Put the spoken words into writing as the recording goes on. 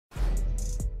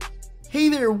Hey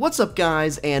there, what's up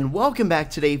guys, and welcome back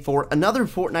today for another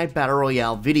Fortnite Battle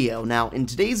Royale video. Now, in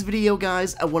today's video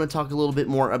guys, I want to talk a little bit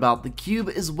more about the cube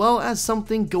as well as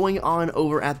something going on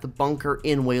over at the bunker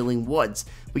in Wailing Woods.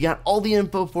 We got all the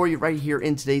info for you right here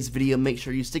in today's video. Make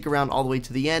sure you stick around all the way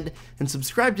to the end and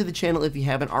subscribe to the channel if you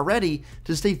haven't already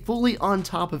to stay fully on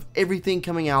top of everything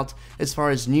coming out as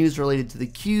far as news related to the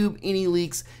cube, any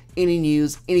leaks, any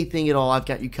news, anything at all. I've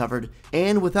got you covered.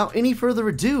 And without any further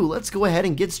ado, let's go ahead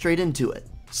and get straight into it.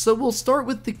 So we'll start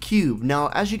with the cube. Now,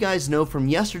 as you guys know from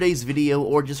yesterday's video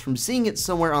or just from seeing it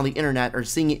somewhere on the internet or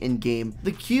seeing it in game,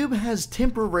 the cube has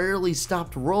temporarily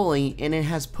stopped rolling and it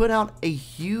has put out a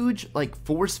huge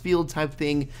force field type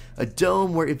thing, a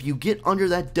dome where if you get under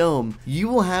that dome, you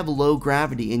will have low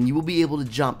gravity and you will be able to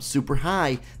jump super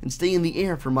high and stay in the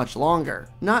air for much longer.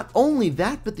 Not only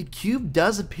that, but the cube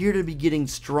does appear to be getting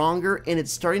stronger and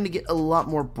it's starting to get a lot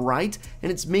more bright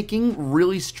and it's making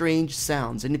really strange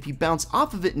sounds, and if you bounce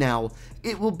off of it now,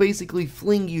 it will basically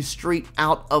fling you straight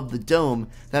out of the dome.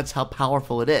 That's how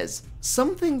powerful it is.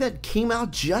 Something that came out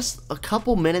just a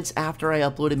couple minutes after I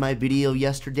uploaded my video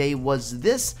yesterday was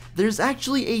this. There's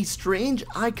actually a strange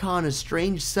icon, a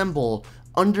strange symbol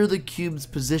under the cube's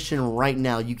position right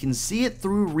now. You can see it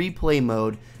through replay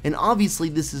mode, and obviously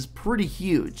this is pretty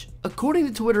huge. According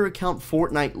to Twitter account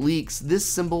Fortnite Leaks, this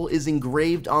symbol is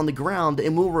engraved on the ground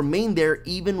and will remain there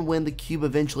even when the cube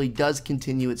eventually does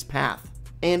continue its path.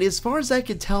 And as far as I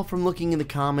could tell from looking in the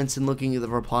comments and looking at the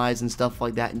replies and stuff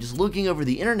like that and just looking over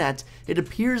the internet, it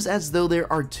appears as though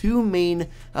there are two main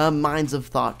trains of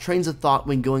thought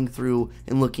when going through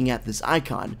and looking at this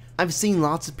icon. I've seen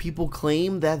lots of people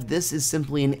claim that this is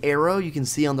simply an arrow. You can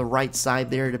see on the right side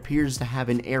there, it appears to have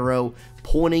an arrow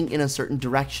pointing in a certain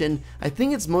direction. I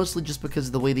think it's mostly just because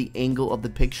of the way the angle of the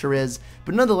picture is,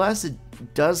 but nonetheless it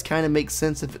does kind of make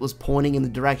sense if it was pointing in the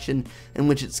direction in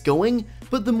which it's going.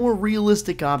 But the more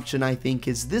realistic option, I think,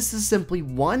 is this is simply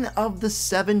one of the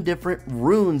 7 different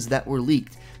runes that were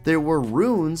leaked. There were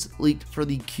runes leaked for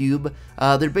the cube.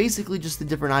 They're basically just the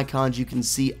different icons you can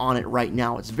see on it right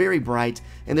now. It's very bright,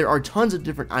 and there are tons of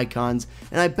different icons,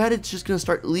 and I bet it's just going to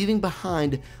start leaving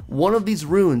behind one of these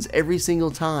runes every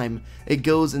single time it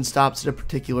goes and stops at a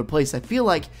particular place. I feel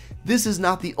like this is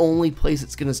not the only place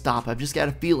it's going to stop. I've just got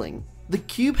a feeling. The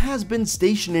cube has been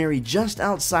stationary just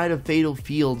outside of Fatal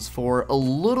Fields for a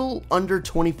little under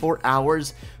 24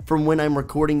 hours from when I'm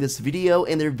recording this video,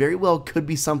 and there very well could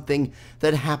be something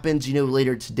that happens,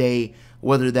 later today,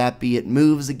 whether that be it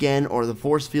moves again, or the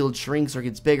force field shrinks or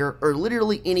gets bigger, or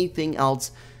literally anything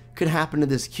else could happen to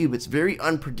this cube. It's very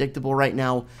unpredictable right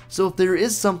now, so if there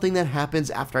is something that happens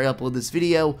after I upload this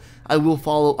video, I will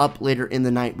follow up later in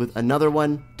the night with another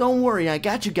one. Don't worry, I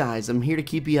got you guys. I'm here to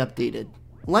keep you updated.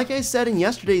 Like I said in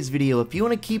yesterday's video, if you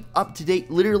want to keep up to date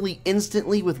literally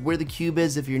instantly with where the cube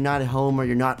is if you're not at home or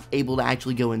you're not able to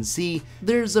actually go and see,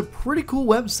 there's a pretty cool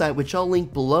website which I'll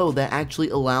link below that actually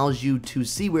allows you to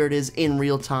see where it is in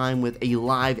real time with a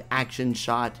live action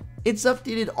shot. It's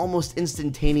updated almost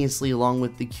instantaneously along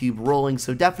with the cube rolling,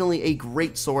 so definitely a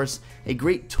great source, a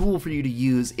great tool for you to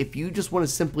use if you just want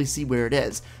to simply see where it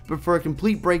is. But for a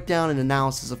complete breakdown and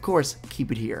analysis, of course,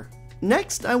 keep it here.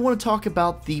 Next, I want to talk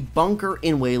about the bunker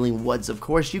in Wailing Woods. Of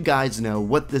course, you guys know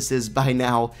what this is by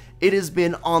now. It has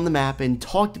been on the map and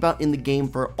talked about in the game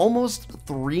for almost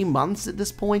 3 months at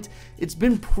this point. It's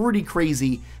been pretty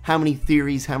crazy how many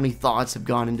theories, how many thoughts have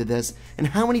gone into this, and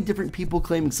how many different people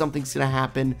claiming something's gonna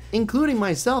happen, including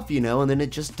myself, and then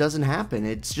it just doesn't happen.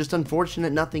 It's just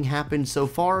unfortunate nothing happened so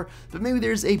far, but maybe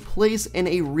there's a place and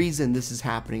a reason this is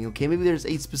happening, okay? Maybe there's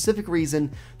a specific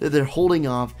reason that they're holding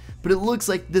off, but it looks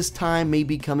like this time may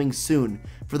be coming soon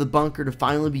for the bunker to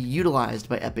finally be utilized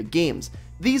by Epic Games.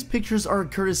 These pictures are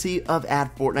courtesy of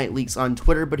 @Fortnite Leaks on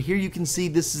Twitter, but here you can see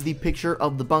this is the picture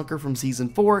of the bunker from Season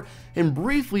 4, and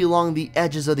briefly along the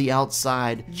edges of the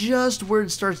outside, just where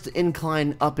it starts to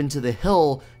incline up into the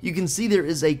hill, you can see there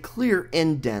is a clear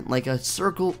indent, like a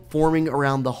circle forming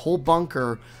around the whole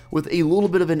bunker with a little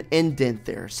bit of an indent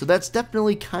there. So that's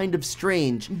definitely kind of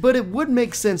strange, but it would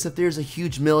make sense if there's a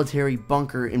huge military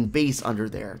bunker and base under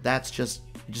there. That's just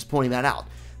pointing that out.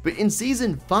 But in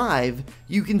Season 5,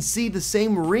 you can see the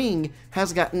same ring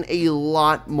has gotten a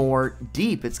lot more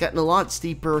deep. It's gotten a lot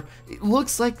steeper. It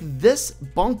looks like this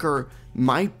bunker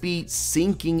might be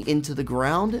sinking into the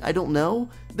ground. I don't know.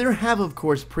 There have, of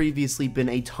course, previously been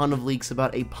a ton of leaks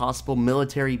about a possible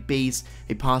military base,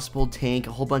 a possible tank,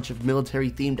 a whole bunch of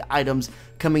military-themed items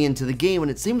coming into the game,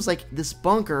 and it seems like this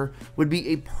bunker would be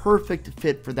a perfect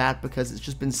fit for that because it's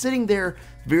just been sitting there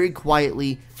very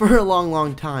quietly for a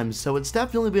long time. So it's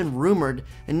definitely been rumored,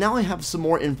 and now I have some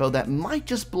more info that might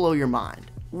just blow your mind.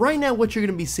 Right now, what you're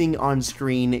going to be seeing on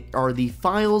screen are the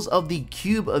files of the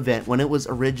Cube event when it was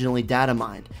originally data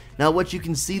mined. Now, what you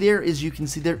can see there is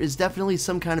there is definitely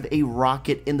some kind of a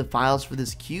rocket in the files for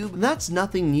this cube. That's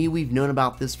nothing new. We've known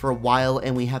about this for a while,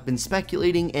 and we have been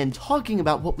speculating and talking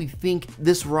about what we think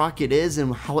this rocket is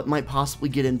and how it might possibly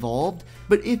get involved.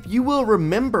 But if you will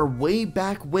remember, way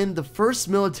back when the first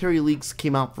military leaks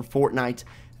came out for Fortnite,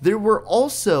 there were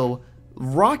also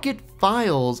rocket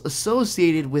files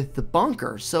associated with the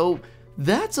bunker, so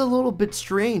that's a little bit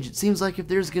strange. It seems like if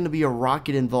there's going to be a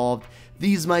rocket involved,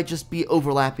 these might just be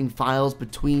overlapping files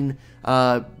between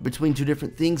two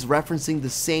different things referencing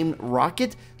the same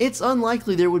rocket. It's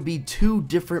unlikely there would be two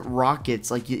different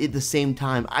rockets like at the same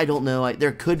time. I don't know,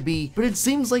 there could be, but it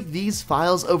seems like these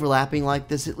files overlapping like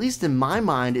this, at least in my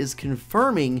mind, is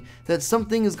confirming that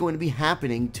something is going to be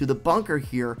happening to the bunker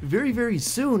here very, very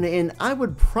soon, and I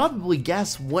would probably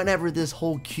guess whenever this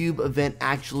whole cube event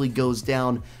actually goes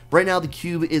down. Right now the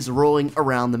cube is rolling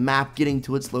around the map getting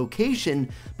to its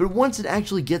location, but once it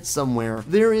actually gets somewhere,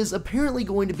 there is apparently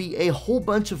going to be a whole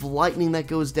bunch of lightning that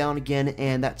goes down again,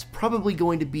 and that's probably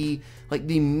going to be like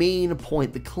the main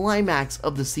point, the climax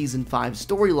of the Season 5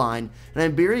 storyline, and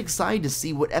I'm very excited to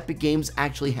see what Epic Games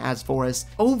actually has for us.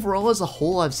 Overall, as a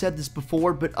whole, I've said this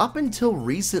before, but up until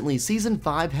recently, Season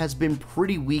 5 has been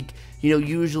pretty weak. You know,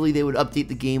 usually they would update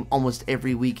the game almost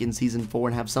every week in Season 4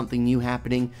 and have something new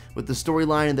happening with the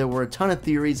storyline, and there were a ton of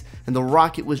theories, and the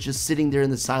rocket was just sitting there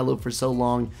in the silo for so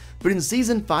long. But in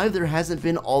Season 5, there hasn't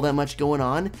been all that much going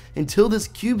on until this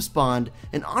cube spawned,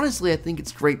 and honestly, I think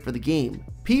it's great for the game.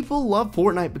 People love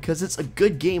Fortnite because it's a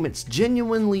good game, it's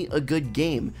genuinely a good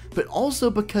game, but also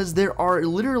because there are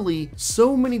literally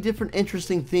so many different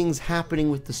interesting things happening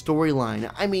with the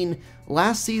storyline. I mean,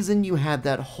 last season you had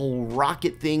that whole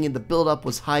rocket thing and the build-up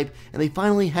was hype, and they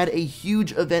finally had a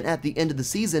huge event at the end of the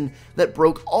season that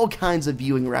broke all kinds of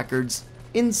viewing records.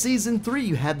 In Season 3,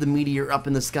 you had the meteor up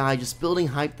in the sky just building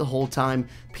hype the whole time.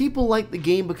 People like the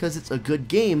game because it's a good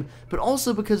game, but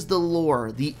also because the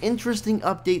lore, the interesting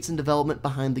updates and development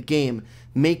behind the game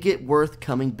make it worth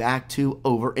coming back to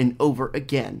over and over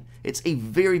again. It's a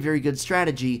very, very good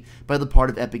strategy by the part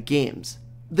of Epic Games.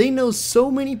 They know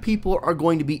so many people are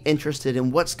going to be interested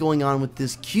in what's going on with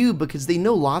this cube because they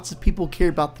know lots of people care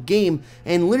about the game,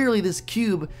 and literally this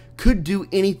cube could do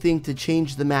anything to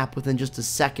change the map within just a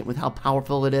second with how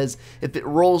powerful it is. If it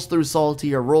rolls through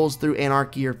Salty or rolls through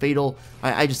Anarchy or Fatal,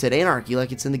 I just said Anarchy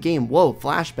like it's in the game, whoa,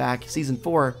 flashback, Season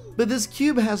 4. But this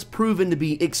cube has proven to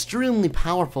be extremely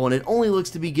powerful, and it only looks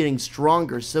to be getting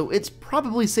stronger, so it's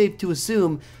probably safe to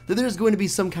assume that there's going to be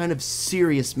some kind of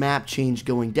serious map change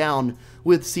going down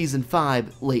with Season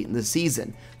 5 late in the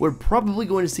season. We're probably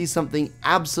going to see something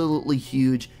absolutely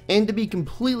huge, and to be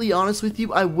completely honest with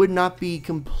you, I would not be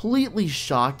completely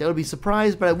shocked. I would be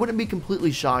surprised, but I wouldn't be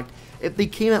completely shocked if they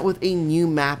came out with a new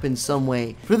map in some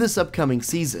way for this upcoming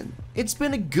season. It's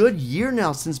been a good year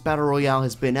now since Battle Royale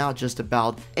has been out just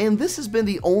about, and this has been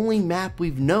the only map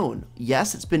we've known.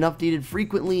 Yes, it's been updated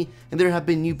frequently, and there have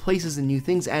been new places and new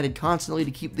things added constantly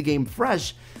to keep the game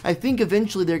fresh. I think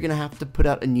eventually they're going to have to put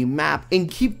out a new map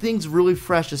and keep things really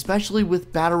fresh, especially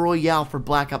with Battle Royale for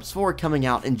Black Ops 4 coming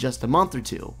out in just a month or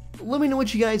two. Let me know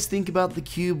what you guys think about the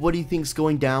cube, what do you think's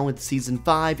going down with Season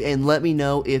 5, and let me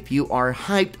know if you are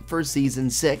hyped for Season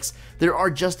 6. There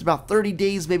are just about 30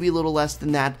 days, maybe a little less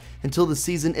than that, until the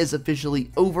season is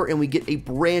officially over and we get a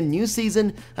brand new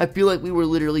season. I feel like we were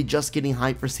literally just getting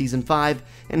hyped for Season 5,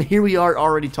 and here we are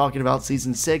already talking about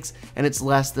Season 6, and it's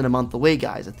less than a month away,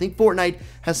 guys. I think Fortnite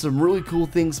has some really cool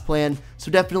things planned,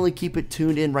 so definitely keep it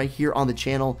tuned in right here on the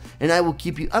channel, and I will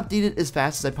keep you updated as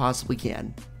fast as I possibly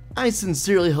can. I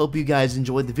sincerely hope you guys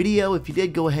enjoyed the video. If you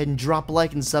did, go ahead and drop a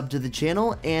like and sub to the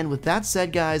channel. And with that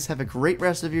said, guys, have a great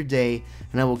rest of your day,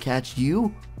 and I will catch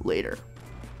you later.